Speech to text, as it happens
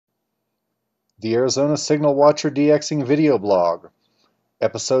The Arizona Signal Watcher DXing video blog,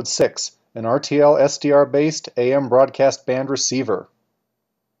 Episode 6, an RTL-SDR based AM broadcast band receiver.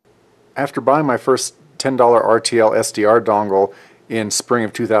 After buying my first $10 RTL-SDR dongle in spring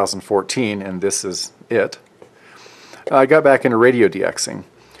of 2014, and this is it, I got back into radio DXing.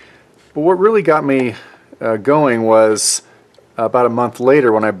 But what really got me going was about a month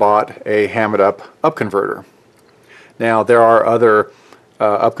later when I bought a hammered up upconverter. Now there are other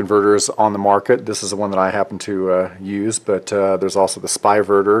upconverters on the market. This is the one that I happen to use, but there's also the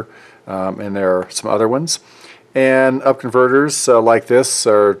Spyverter, and there are some other ones. And upconverters like this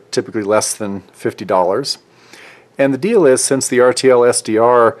are typically less than $50. And the deal is, since the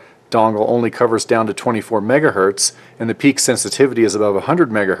RTL-SDR dongle only covers down to 24 megahertz and the peak sensitivity is above 100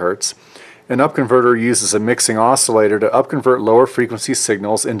 megahertz, an upconverter uses a mixing oscillator to upconvert lower frequency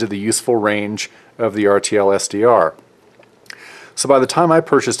signals into the useful range of the RTL-SDR. So by the time I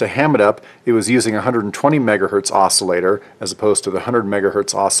purchased a hammered up, it was using a 120 megahertz oscillator as opposed to the 100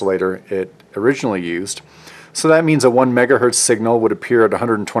 megahertz oscillator it originally used. So that means a 1 megahertz signal would appear at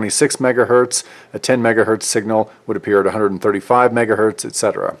 126 megahertz, a 10 megahertz signal would appear at 135 megahertz,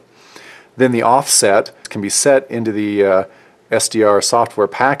 etc. Then the offset can be set into the SDR software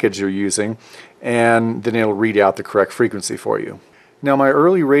package you're using, and then it'll read out the correct frequency for you. Now, my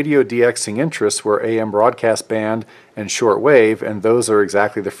early radio DXing interests were AM broadcast band and shortwave, and those are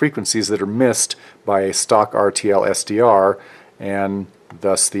exactly the frequencies that are missed by a stock RTL-SDR, and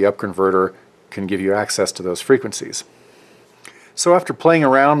thus the upconverter can give you access to those frequencies. So after playing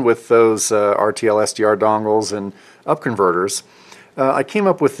around with those RTL-SDR dongles and upconverters, I came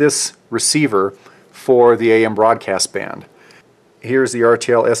up with this receiver for the AM broadcast band. Here's the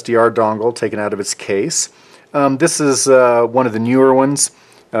RTL-SDR dongle taken out of its case. This is one of the newer ones,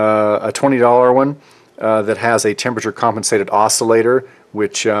 a $20 one that has a temperature compensated oscillator,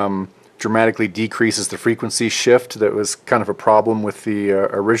 which dramatically decreases the frequency shift that was kind of a problem with the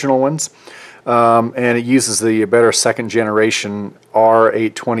original ones. And it uses the better second generation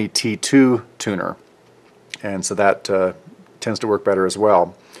R820T2 tuner, and so that tends to work better as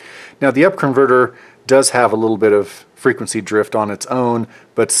well. Now the upconverter does have a little bit of frequency drift on its own,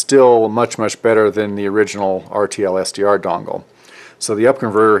 but still much better than the original RTL-SDR dongle. So the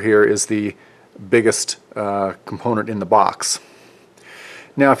upconverter here is the biggest component in the box.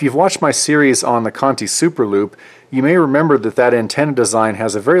 Now if you've watched my series on the Conti Superloop, you may remember that that antenna design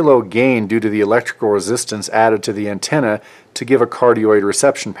has a very low gain due to the electrical resistance added to the antenna to give a cardioid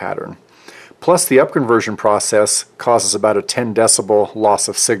reception pattern. Plus the upconversion process causes about a 10 decibel loss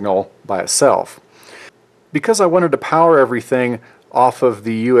of signal by itself. Because I wanted to power everything off of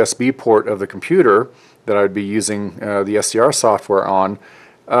the USB port of the computer that I'd be using the SDR software on,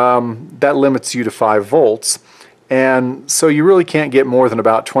 that limits you to 5 volts, and so you really can't get more than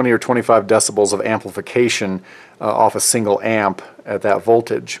about 20 or 25 decibels of amplification off a single amp at that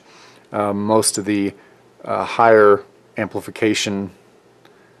voltage. Most of the higher amplification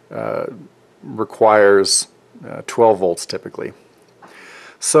requires 12 volts typically.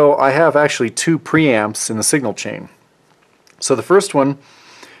 So I have actually 2 preamps in the signal chain. So the first one,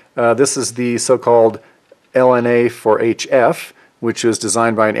 this is the so-called LNA4HF, which is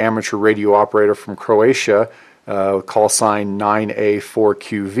designed by an amateur radio operator from Croatia, call sign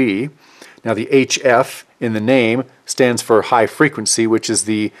 9A4QV. Now the HF in the name stands for high frequency, which is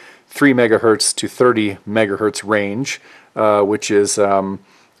the 3 megahertz to 30 megahertz range, which is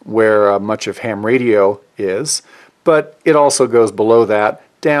where much of ham radio is. But it also goes below that,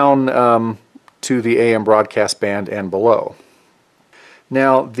 down to the AM broadcast band and below.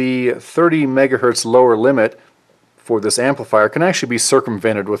 Now the 30 megahertz lower limit for this amplifier can actually be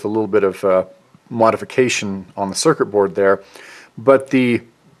circumvented with a little bit of modification on the circuit board there, but the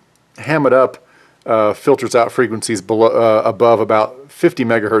hammered up filters out frequencies below, above about 50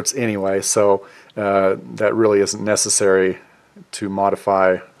 megahertz anyway, so that really isn't necessary to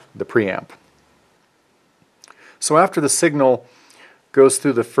modify the preamp. So after the signal goes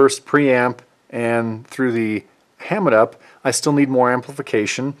through the first preamp and through the hammered up, I still need more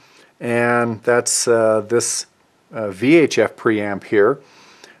amplification, and that's this VHF preamp here,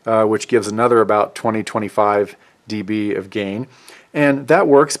 which gives another about 20-25 dB of gain. And that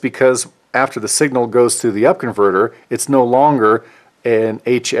works because after the signal goes through the upconverter, it's no longer an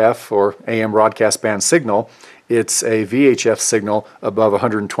HF or AM broadcast band signal, it's a VHF signal above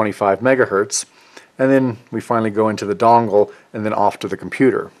 125 megahertz. And then we finally go into the dongle and then off to the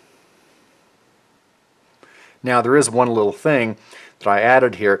computer. Now there is one little thing that I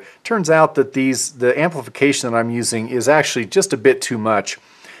added here. Turns out that the amplification that I'm using is actually just a bit too much,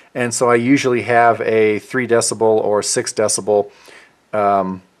 and so I usually have a 3 decibel or 6 decibel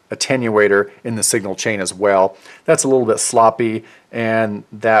attenuator in the signal chain as well. That's a little bit sloppy, and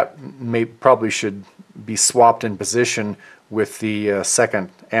that probably should be swapped in position with the second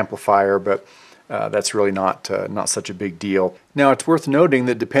amplifier, but that's really not such a big deal. Now, it's worth noting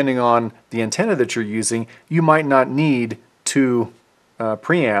that depending on the antenna that you're using, you might not need two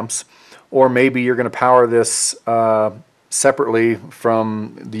preamps, or maybe you're going to power this separately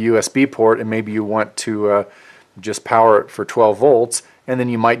from the USB port, and maybe you want to just power it for 12 volts, and then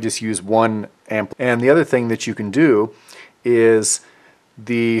you might just use one amp. And the other thing that you can do is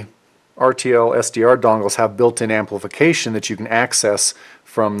the RTL-SDR dongles have built-in amplification that you can access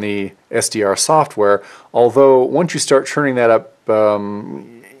from the SDR software, although once you start turning that up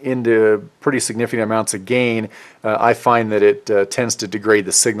into pretty significant amounts of gain, I find that it tends to degrade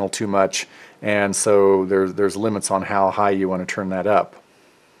the signal too much, and so there's limits on how high you want to turn that up.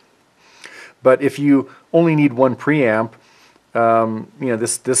 But if you only need one preamp,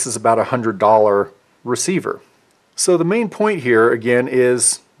 this is about a $100 receiver. So the main point here again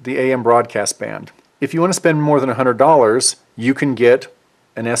is the AM broadcast band. If you want to spend more than $100, you can get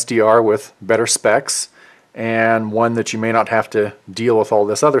an SDR with better specs and one that you may not have to deal with all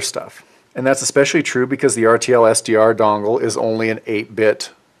this other stuff. And that's especially true because the RTL-SDR dongle is only an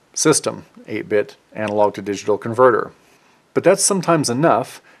 8-bit system, 8-bit analog to digital converter. But that's sometimes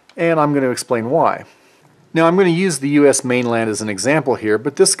enough, and I'm going to explain why. Now, I'm going to use the US mainland as an example here,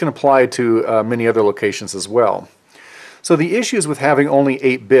 but this can apply to many other locations as well. So the issues with having only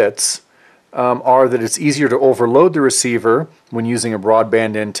 8 bits are that it's easier to overload the receiver when using a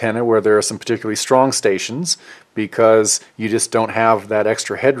broadband antenna where there are some particularly strong stations, because you just don't have that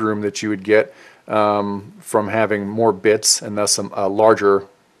extra headroom that you would get from having more bits and thus a larger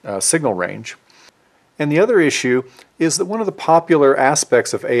signal range. And the other issue is that one of the popular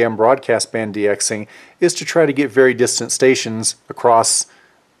aspects of AM broadcast band DXing is to try to get very distant stations across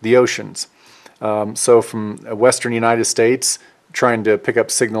the oceans. So from western United States, trying to pick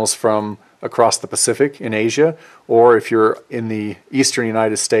up signals from across the Pacific in Asia, or if you're in the eastern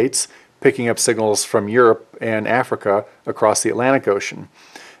United States, picking up signals from Europe and Africa across the Atlantic Ocean.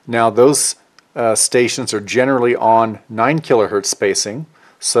 Now those stations are generally on 9 kilohertz spacing,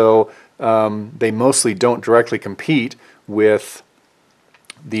 so they mostly don't directly compete with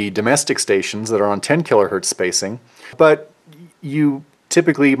the domestic stations that are on 10 kilohertz spacing, but you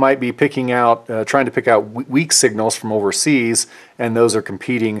typically might be picking out, trying to pick out weak signals from overseas, and those are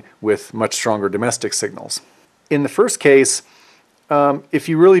competing with much stronger domestic signals. In the first case, if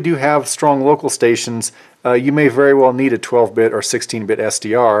you really do have strong local stations, you may very well need a 12-bit or 16-bit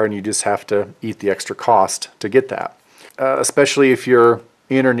SDR, and you just have to eat the extra cost to get that. Especially if you're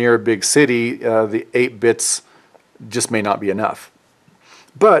in or near a big city, the 8 bits just may not be enough.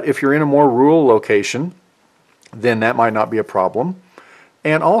 But if you're in a more rural location, then that might not be a problem.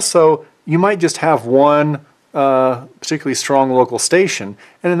 And also, you might just have one particularly strong local station,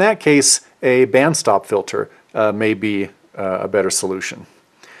 and in that case, a band stop filter may be a better solution.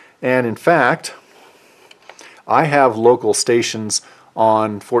 And in fact, I have local stations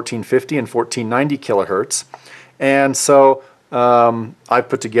on 1450 and 1490 kilohertz, and so I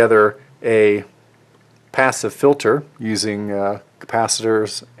put together a passive filter using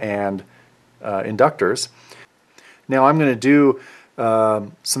capacitors and inductors. Now I'm going to do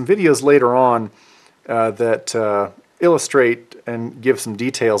some videos later on that illustrate and give some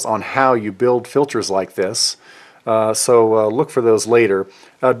details on how you build filters like this. So look for those later.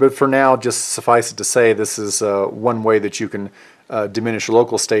 But for now, just suffice it to say, this is one way that you can diminish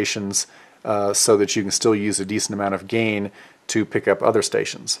local stations so that you can still use a decent amount of gain to pick up other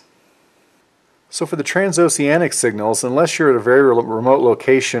stations. So for the transoceanic signals, unless you're at a very remote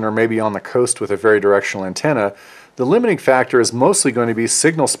location or maybe on the coast with a very directional antenna, the limiting factor is mostly going to be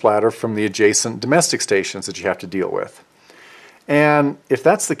signal splatter from the adjacent domestic stations that you have to deal with. And if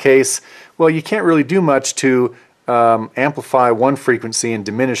that's the case, well, you can't really do much to amplify one frequency and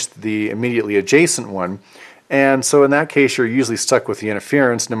diminish the immediately adjacent one. And so in that case, you're usually stuck with the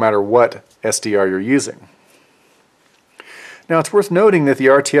interference no matter what SDR you're using. Now it's worth noting that the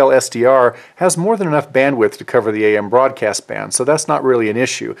RTL-SDR has more than enough bandwidth to cover the AM broadcast band, so that's not really an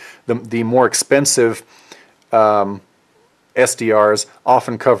issue. The more expensive SDRs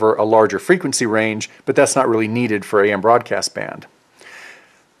often cover a larger frequency range, but that's not really needed for AM broadcast band.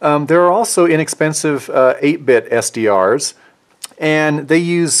 There are also inexpensive 8-bit SDRs, and they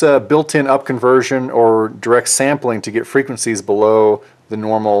use built-in upconversion or direct sampling to get frequencies below the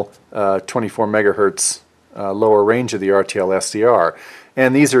normal 24 megahertz lower range of the RTL-SDR.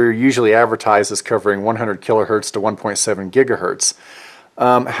 And these are usually advertised as covering 100 kilohertz to 1.7 gigahertz.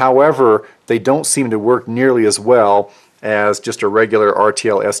 However, they don't seem to work nearly as well as just a regular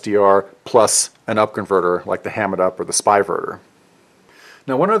RTL-SDR plus an upconverter like the Ham-It-Up or the Spyverter.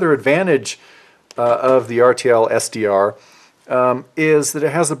 Now, one other advantage of the RTL-SDR is that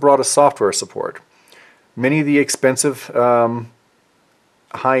it has the broadest software support. Many of the expensive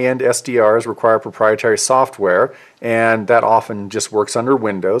high-end SDRs require proprietary software, and that often just works under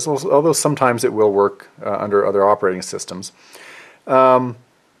Windows, although sometimes it will work under other operating systems.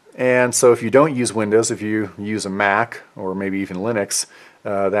 And so if you don't use Windows, if you use a Mac or maybe even Linux,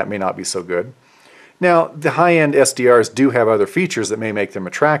 that may not be so good. Now, the high-end SDRs do have other features that may make them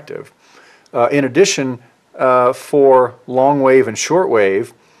attractive. In addition, for long wave and short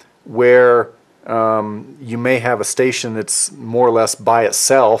wave, where you may have a station that's more or less by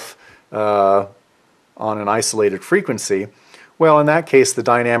itself on an isolated frequency, well, in that case, the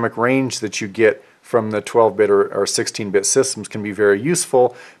dynamic range that you get from the 12-bit or 16-bit systems can be very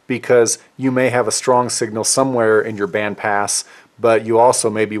useful, because you may have a strong signal somewhere in your bandpass, but you also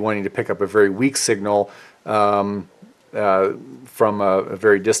may be wanting to pick up a very weak signal from a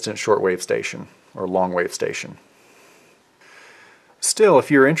very distant shortwave station or long-wave station. Still, if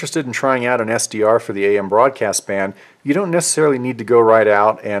you're interested in trying out an SDR for the AM broadcast band, you don't necessarily need to go right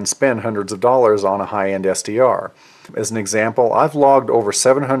out and spend hundreds of dollars on a high-end SDR. As an example, I've logged over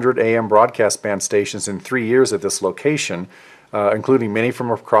 700 AM broadcast band stations in 3 years at this location, including many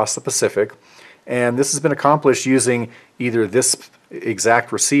from across the Pacific, and this has been accomplished using either this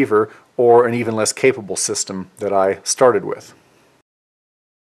exact receiver or an even less capable system that I started with.